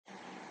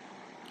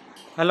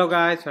Hello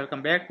guys,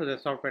 welcome back to the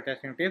software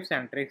testing tips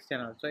and tricks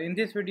channel. So in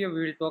this video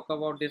we will talk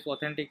about this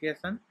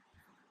authentication.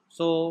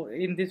 So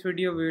in this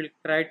video we will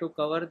try to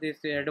cover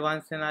this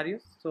advanced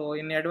scenarios. So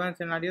in advanced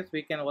scenarios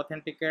we can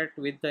authenticate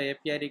with the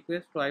API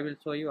request. So I will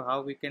show you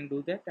how we can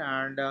do that,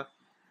 and the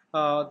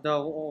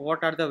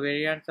what are the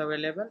variants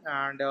available,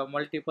 and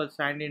multiple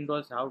sign-in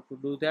roles, how to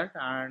do that,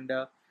 and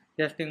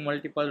testing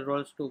multiple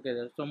roles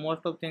together. So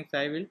most of things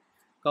I will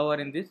cover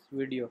in this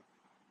video.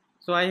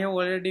 So I have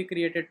already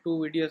created two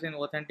videos in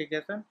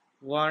authentication.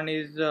 One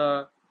is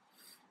for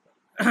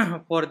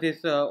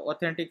this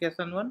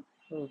authentication one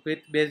with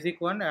basic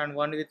one, and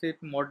one with it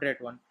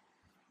moderate one.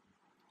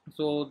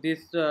 So this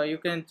you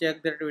can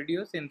check that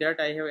videos. In that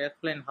I have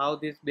explained how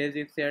this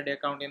basic shared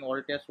account in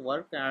all tests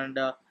work, and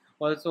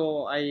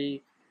also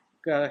I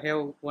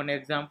have one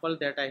example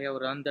that I have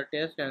run the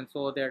test and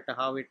so that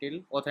how it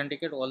will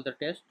authenticate all the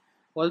tests.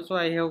 Also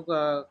I have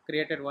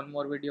created one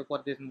more video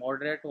for this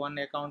moderate one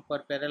account per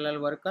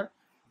parallel worker.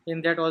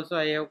 In that also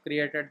I have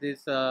created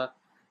this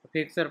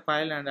fixture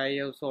file, and I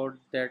have showed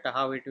that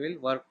how it will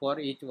work for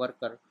each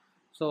worker.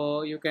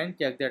 So you can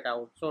check that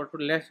out. So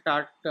let's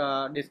start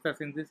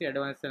discussing this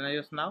advanced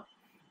scenarios now.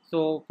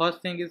 So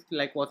first thing is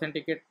like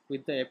authenticate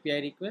with the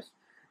API request.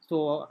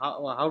 So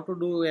how to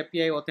do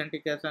API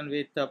authentication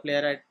with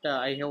Playwright,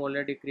 I have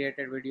already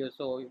created video.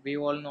 So we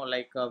all know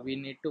like we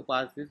need to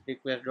pass this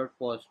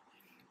request.post.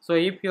 So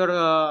if your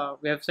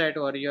website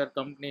or your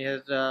company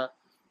has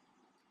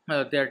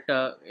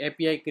that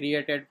API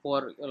created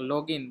for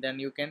login, then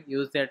you can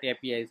use that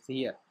APIs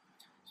here.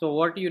 So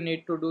what you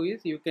need to do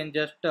is you can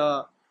just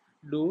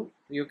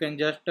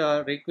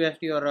request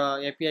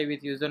your API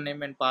with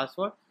username and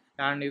password,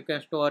 and you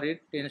can store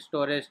it in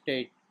storage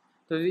state.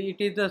 So it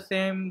is the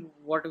same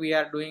what we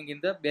are doing in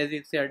the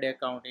basic shared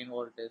account in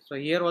Voltage. So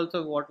here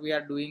also what we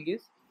are doing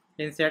is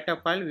in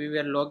setup file we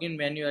were login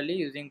manually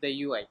using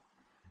the UI.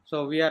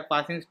 So we are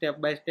passing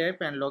step by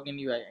step and login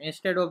UI.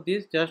 Instead of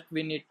this, just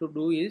we need to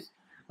do is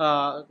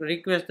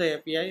request the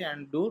API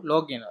and do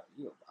login.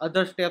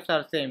 Other steps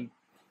are same.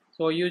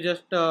 So you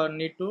just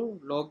need to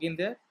log in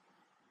there.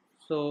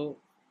 So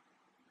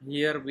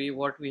here we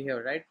what we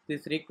have, right,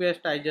 this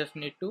request I just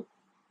need to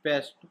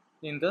paste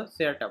in the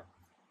setup.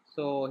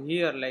 So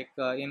here like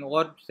in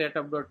org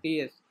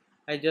setup.ts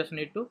I just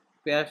need to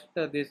paste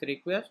this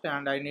request,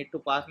 and I need to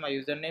pass my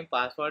username,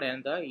 password,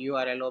 and the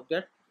URL of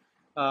that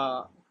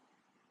uh,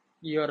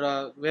 your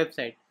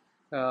website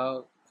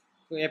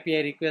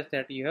API request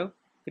that you have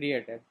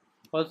created.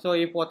 Also,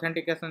 if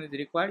authentication is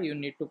required, you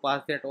need to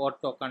pass that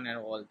auth token and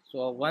all.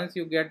 So once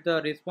you get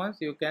the response,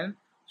 you can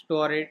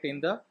store it in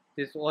the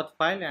this auth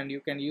file, and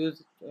you can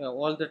use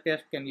all the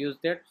tests can use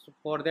that. So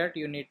for that,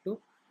 you need to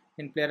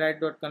in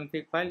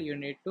playwright.config file you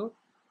need to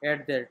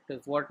add that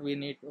what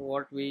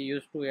we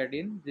used to add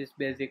in this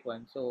basic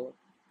one. So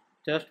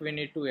just we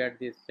need to add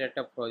this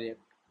setup project.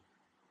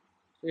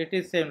 It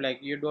is same, like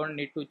you don't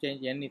need to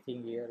change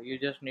anything here. You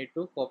just need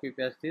to copy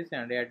paste this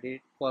and add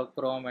it for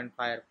Chrome and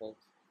Firefox.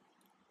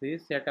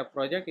 This setup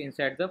project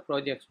inside the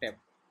projects tab.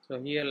 So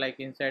here like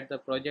inside the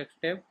projects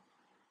tab,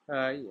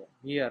 uh,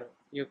 here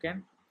you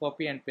can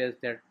copy and paste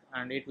that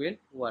and it will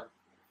work.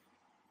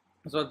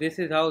 So this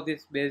is how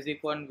this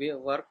basic one will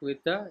work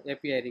with the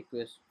API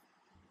request.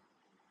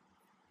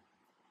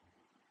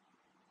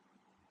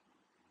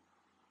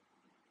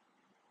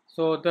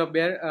 So the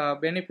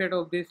benefit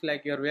of this,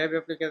 like your web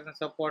application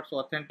supports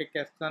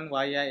authentication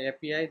via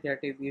API that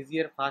is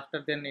easier,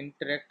 faster than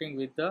interacting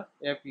with the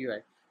app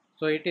UI.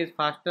 So it is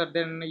faster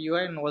than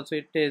UI, and also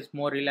it is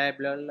more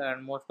reliable,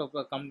 and most of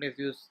the companies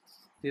use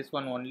this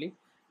one only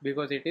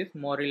because it is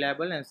more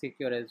reliable and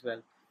secure as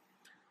well.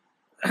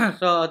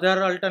 So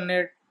other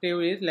alternative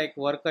is like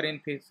worker in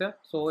fixer.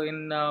 So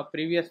in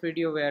previous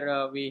video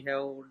where we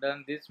have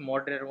done this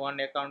moderate one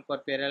account for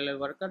parallel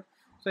worker,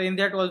 so in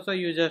that also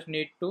you just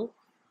need to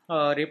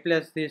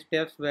replace these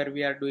steps where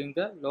we are doing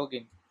the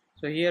login.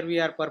 So here we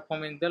are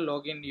performing the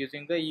login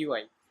using the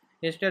UI.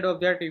 Instead of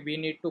that we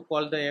need to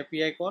call the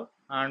API call,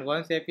 and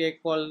once API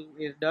call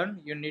is done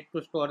you need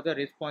to store the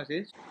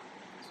responses.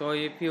 So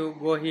if you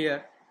go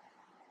here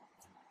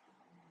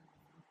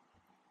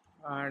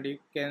and you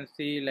can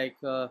see like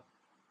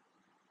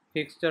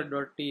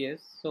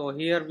fixture.ts. So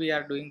here we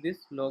are doing this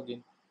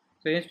login.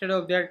 So instead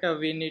of that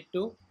we need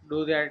to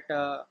do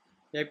that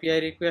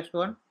API request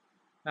one,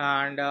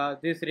 and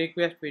this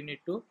request we need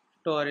to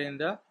store in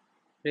the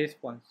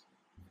response.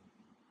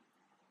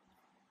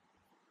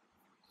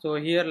 So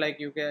here like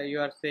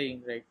you are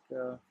saying like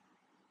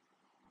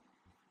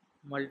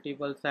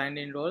multiple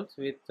sign-in roles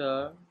with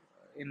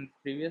in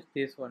previous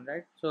this one,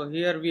 right? So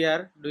here we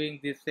are doing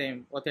the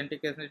same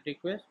authentication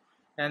request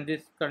and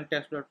this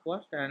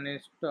context.post, and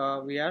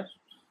we are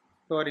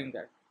storing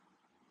that.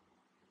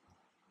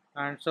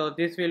 And so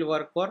this will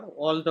work for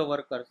all the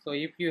workers. So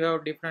if you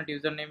have different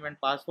username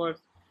and passwords,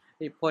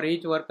 if for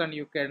each worker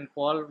you can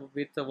call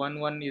with one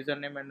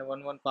username and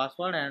one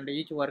password, and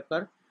each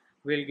worker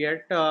will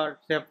get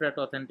separate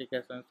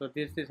authentication. So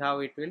this is how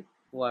it will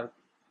work.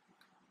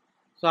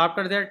 So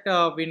after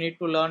that we need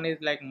to learn is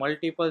like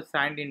multiple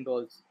signed in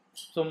roles.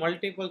 So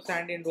multiple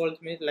stand-in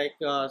roles means like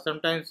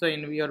sometimes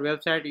in your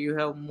website you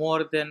have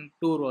more than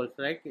two roles,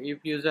 right? If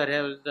user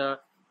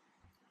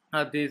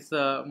has these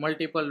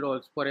multiple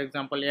roles, for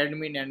example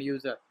admin and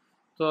user,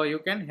 so you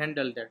can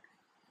handle that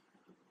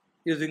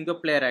using the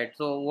Playwright.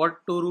 So what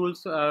two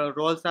rules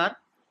roles are?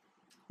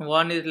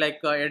 One is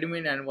like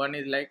admin and one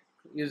is like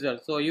user.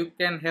 So you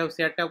can have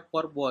setup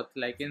for both,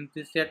 like in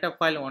this setup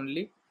file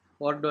only,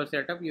 outdoor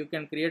setup, you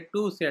can create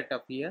two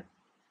setup here.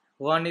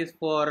 One is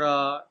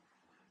for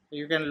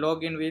you can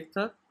log in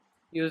with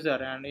user,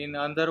 and in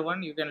other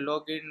one you can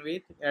log in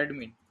with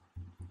admin.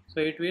 So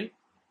it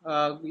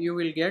will you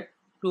will get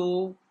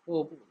two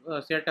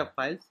setup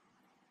files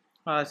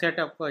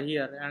setup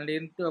here, and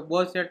in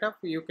both setup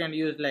you can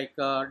use like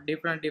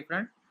different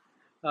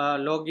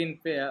login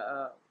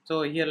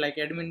so here like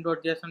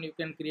admin.json you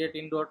can create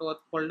in .auth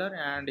folder,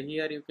 and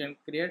here you can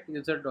create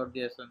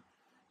user.json.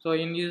 So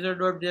in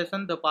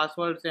user.json the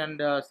passwords and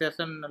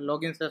session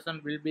login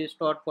session will be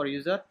stored for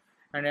user,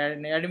 and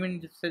in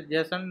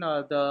admin.json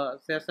the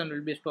session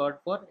will be stored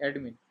for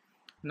admin.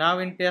 Now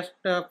in test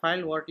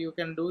file what you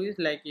can do is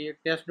like a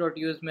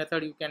test.use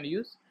method you can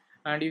use,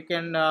 and you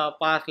can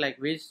pass like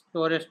which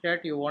storage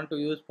state you want to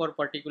use for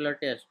particular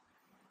test.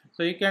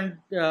 So you can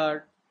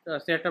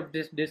set up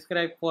this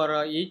describe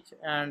for each,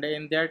 and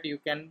in that you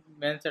can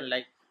mention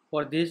like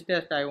for this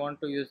test I want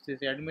to use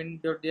this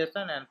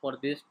admin.json, and for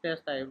this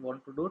test I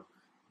want to do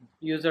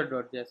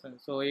user.json.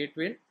 So it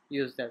will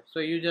use that. So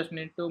you just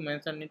need to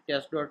mention in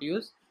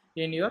test.use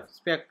in your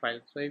spec file.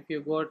 So if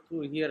you go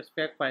to here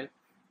spec file,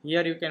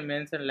 here you can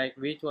mention like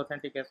which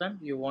authentication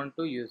you want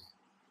to use.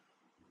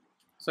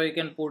 So you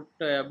can put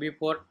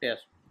before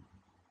test.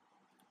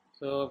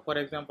 So for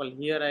example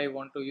here I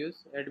want to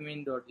use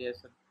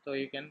admin.json, so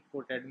you can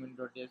put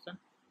admin.json.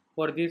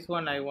 For this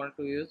one I want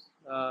to use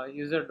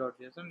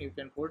user.json, you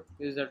can put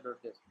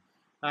user.json.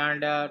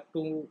 And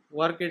to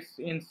work it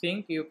in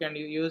sync you can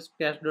use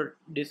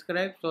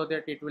test.describe, so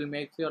that it will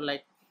make sure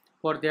like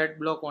for that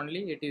block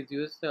only it is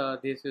used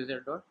this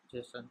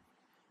user.json.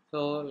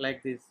 So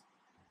like this,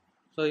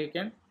 so you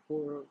can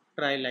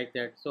try like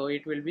that, so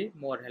it will be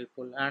more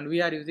helpful, and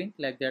we are using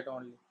like that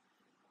only.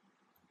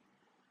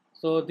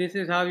 So this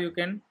is how you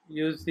can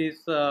use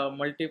these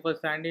multiple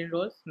stand-in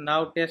roles.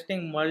 Now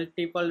testing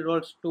multiple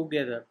roles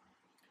together.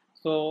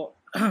 So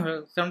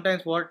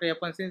sometimes what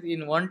happens is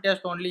in one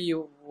test only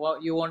you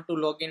want to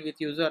log in with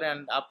user,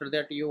 and after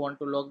that you want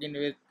to log in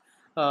with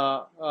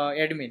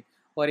admin,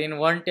 or in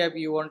one tab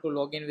you want to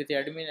log in with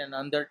admin and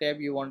another tab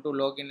you want to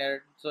log in as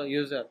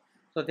user.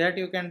 So that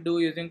you can do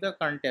using the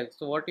context.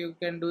 So what you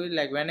can do is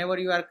like whenever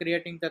you are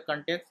creating the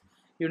context,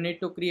 you need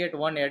to create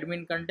one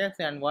admin context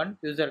and one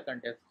user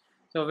context.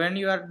 So when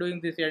you are doing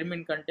this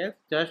admin context,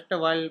 just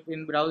while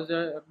in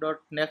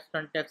browser.next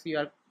context you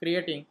are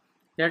creating,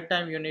 that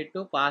time you need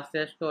to pass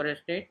the storage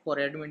state for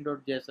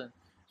admin.json.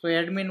 So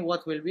admin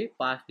auth will be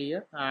passed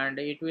here, and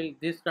it will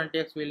this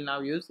context will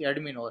now use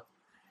admin auth.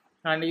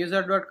 And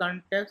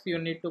user.context you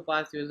need to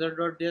pass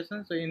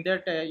user.json. So in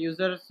that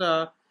users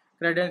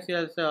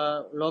credentials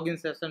login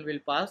session will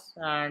pass,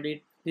 and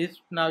it this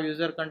now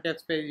user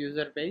context page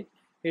user page,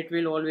 it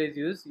will always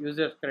use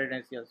user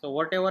credentials. So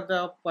whatever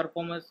the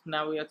performance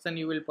now action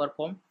you will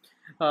perform,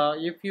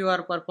 if you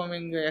are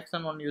performing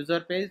action on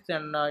user page,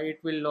 then it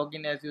will log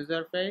in as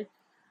user page,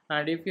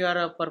 and if you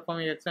are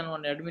performing action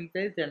on admin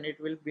page, then it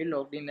will be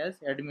logged in as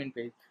admin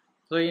page.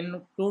 So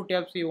in two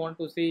tabs you want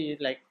to see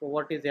like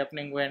what is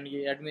happening when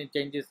admin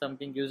changes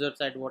something user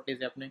side, what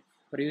is happening,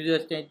 or user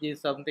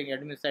changes something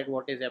admin side,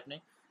 what is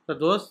happening. So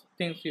those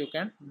things you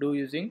can do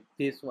using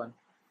this one.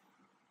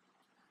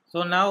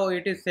 So now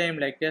it is same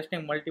like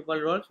testing multiple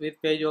roles with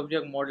page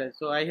object model.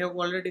 So I have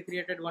already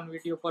created one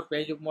video for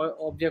page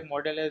object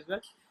model as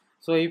well.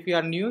 So if you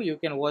are new you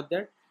can watch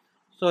that.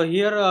 So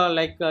here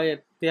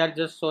they are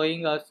just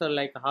showing us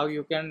like how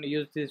you can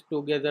use this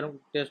together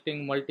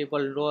testing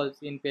multiple roles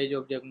in page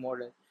object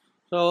model.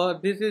 So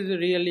this is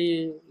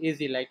really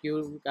easy, like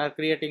you are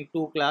creating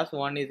two class,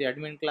 one is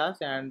admin class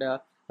and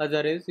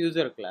other is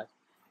user class.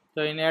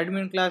 So in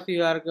admin class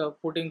you are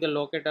putting the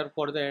locator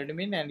for the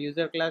admin, and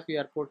user class you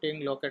are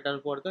putting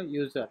locator for the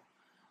user.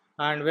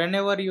 And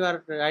whenever you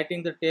are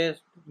writing the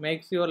test,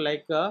 make sure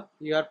like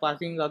you are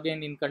passing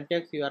again in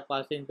context you are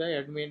passing the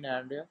admin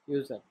and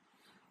user.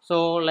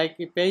 So like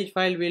a page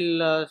file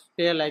will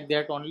stay like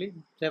that only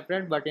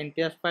separate, but in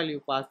test file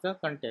you pass the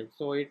context,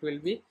 so it will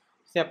be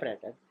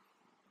separated.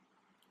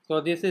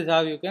 So this is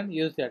how you can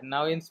use that.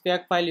 Now in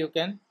spec file you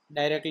can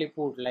directly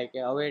put like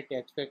await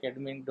expect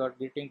admin dot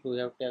greeting to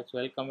have text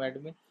welcome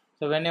admin.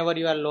 So whenever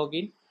you are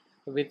login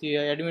with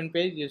your admin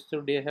page, you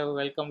should have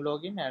welcome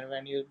login, and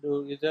when you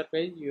do user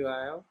page you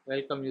have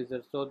welcome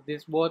user. So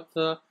this both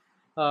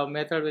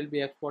method will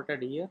be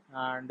exported here,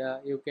 and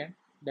you can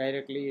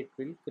directly it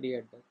will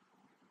create that.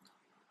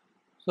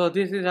 So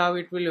this is how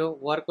it will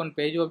work on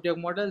page object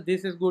model.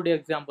 This is good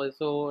example.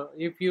 So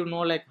if you know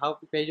like how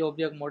page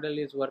object model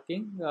is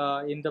working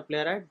in the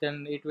Playwright,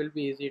 then it will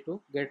be easy to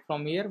get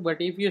from here.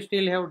 But if you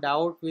still have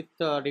doubt with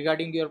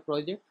regarding your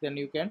project, then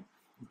you can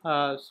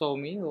show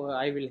me, or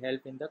I will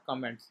help in the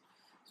comments.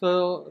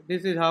 So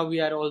this is how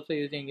we are also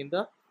using in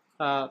the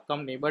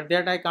company, but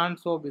that I can't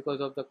show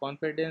because of the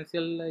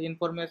confidential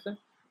information,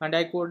 and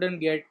I couldn't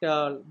get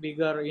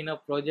bigger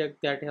enough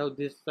project that have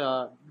this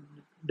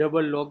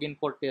double login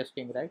for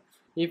testing, right?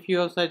 If you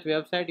have such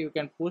website, you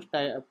can put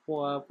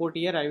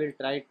here. I will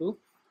try to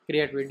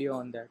create video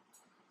on that.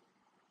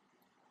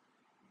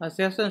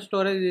 Session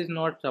storage is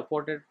not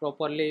supported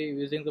properly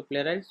using the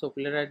Playwright. So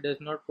Playwright does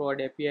not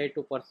provide API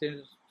to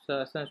persist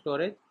session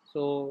storage.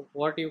 So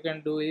what you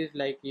can do is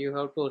like you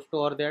have to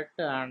store that,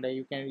 and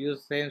you can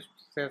use same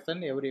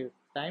session every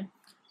time.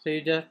 So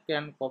you just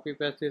can copy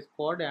paste this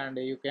code, and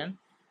you can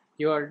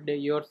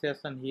your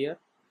session here.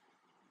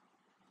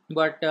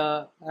 But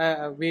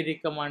we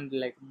recommend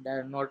like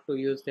not to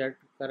use that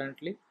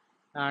currently.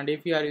 And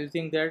if you are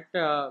using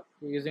that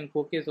using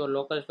cookies or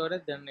local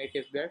storage, then it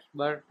is best.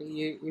 But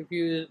if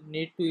you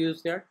need to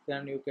use that,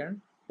 then you can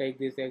take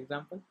this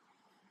example.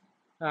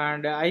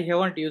 And I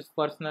haven't used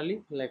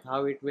personally like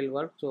how it will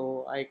work,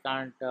 so I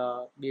can't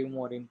give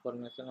more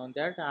information on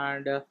that.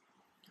 And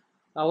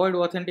avoid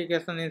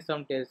authentication in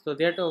some tests. So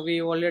that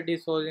we already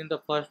saw in the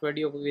first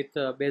video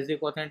with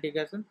basic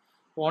authentication.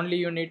 Only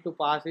you need to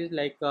pass is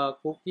like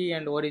cookie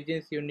and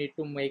origins. You need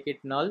to make it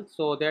null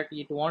so that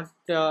it won't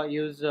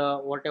use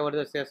whatever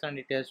the session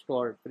it has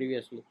stored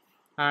previously,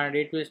 and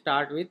it will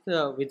start with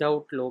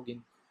without login.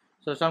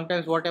 So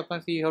sometimes what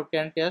happens, you have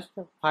 10 tests,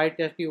 5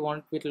 tests you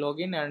want with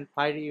login, and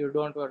 5 you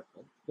don't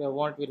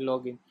want with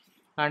login.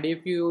 And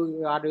if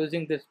you are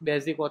using this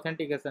basic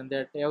authentication,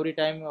 that every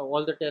time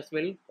all the tests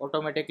will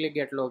automatically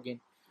get login.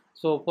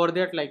 So for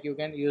that, like you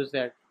can use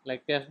that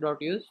like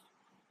test.use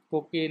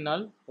cookie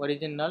null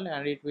origin null,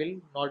 and it will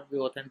not be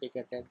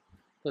authenticated.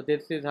 So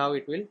this is how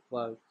it will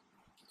work.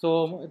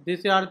 So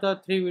these are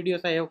the 3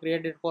 videos I have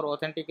created for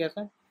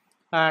authentication,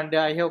 and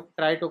I have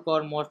tried to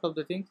cover most of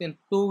the things. In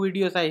 2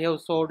 videos I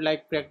have showed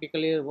like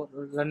practically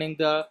running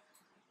the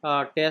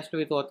test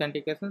with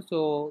authentication,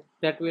 so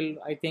that will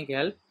I think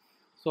help.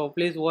 So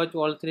please watch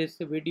all 3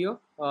 video,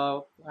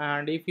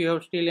 and if you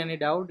have still any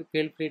doubt,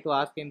 feel free to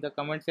ask in the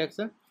comment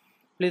section.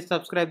 Please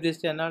subscribe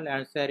this channel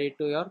and share it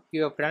to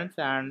your friends,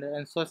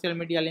 and social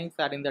media links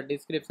are in the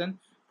description.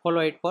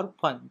 Follow it for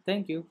fun.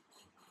 Thank you.